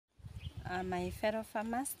My fellow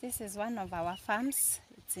farmers, this is one of our farms.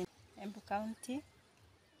 It's in Embu County.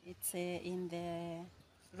 It's in the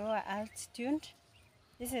lower altitude.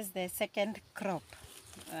 This is the second crop,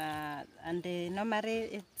 and normally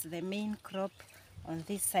it's the main crop on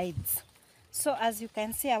these sides. So as you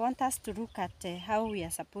can see, I want us to look at how we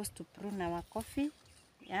are supposed to prune our coffee,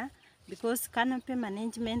 yeah, because canopy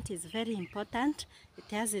management is very important.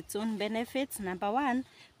 It has its own benefits. Number one,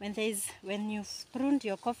 when you've pruned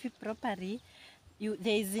your coffee properly,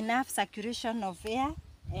 there is enough circulation of air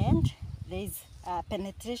and there is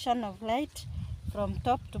penetration of light from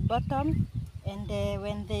top to bottom, and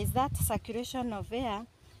when there is that circulation of air,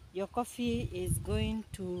 your coffee is going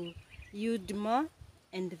to yield more,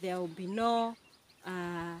 and there will be no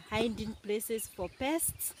hiding places for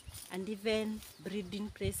pests and even breeding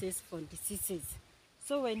places for diseases.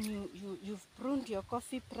 So when you've pruned your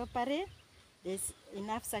coffee properly, there's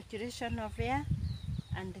enough circulation of air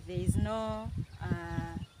and there is no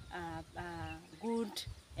good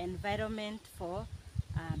environment for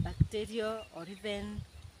bacteria or even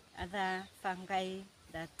other fungi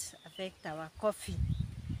that affect our coffee.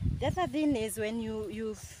 The other thing is, when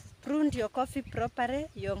you've pruned your coffee properly,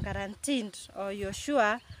 you're guaranteed or you're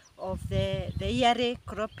sure of the yearly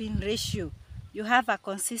cropping ratio. You have a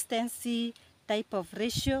consistency type of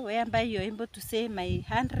ratio whereby you're able to say my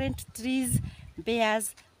 100 trees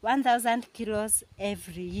bears 1,000 kilos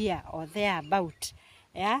every year or thereabout.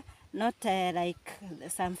 Yeah, not like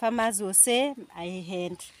some farmers will say, I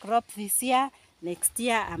had crop this year, next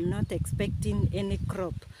year I'm not expecting any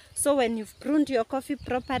crop. So when you've pruned your coffee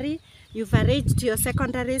properly, you've arranged your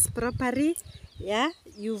secondaries properly, yeah,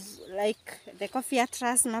 like the Coffee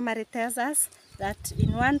Atlas normally tells us that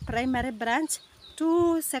in one primary branch,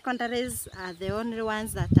 2 secondaries are the only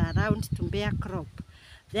ones that are around to bear crop.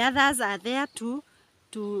 The others are there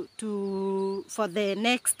for the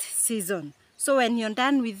next season. So when you're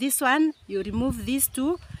done with this one, you remove these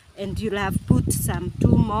 2 and you'll have put some 2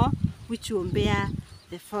 more which will bear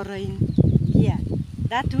the following year.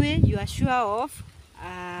 That way you are sure of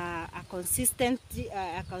a consistent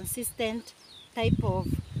type of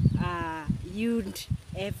yield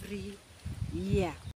every year.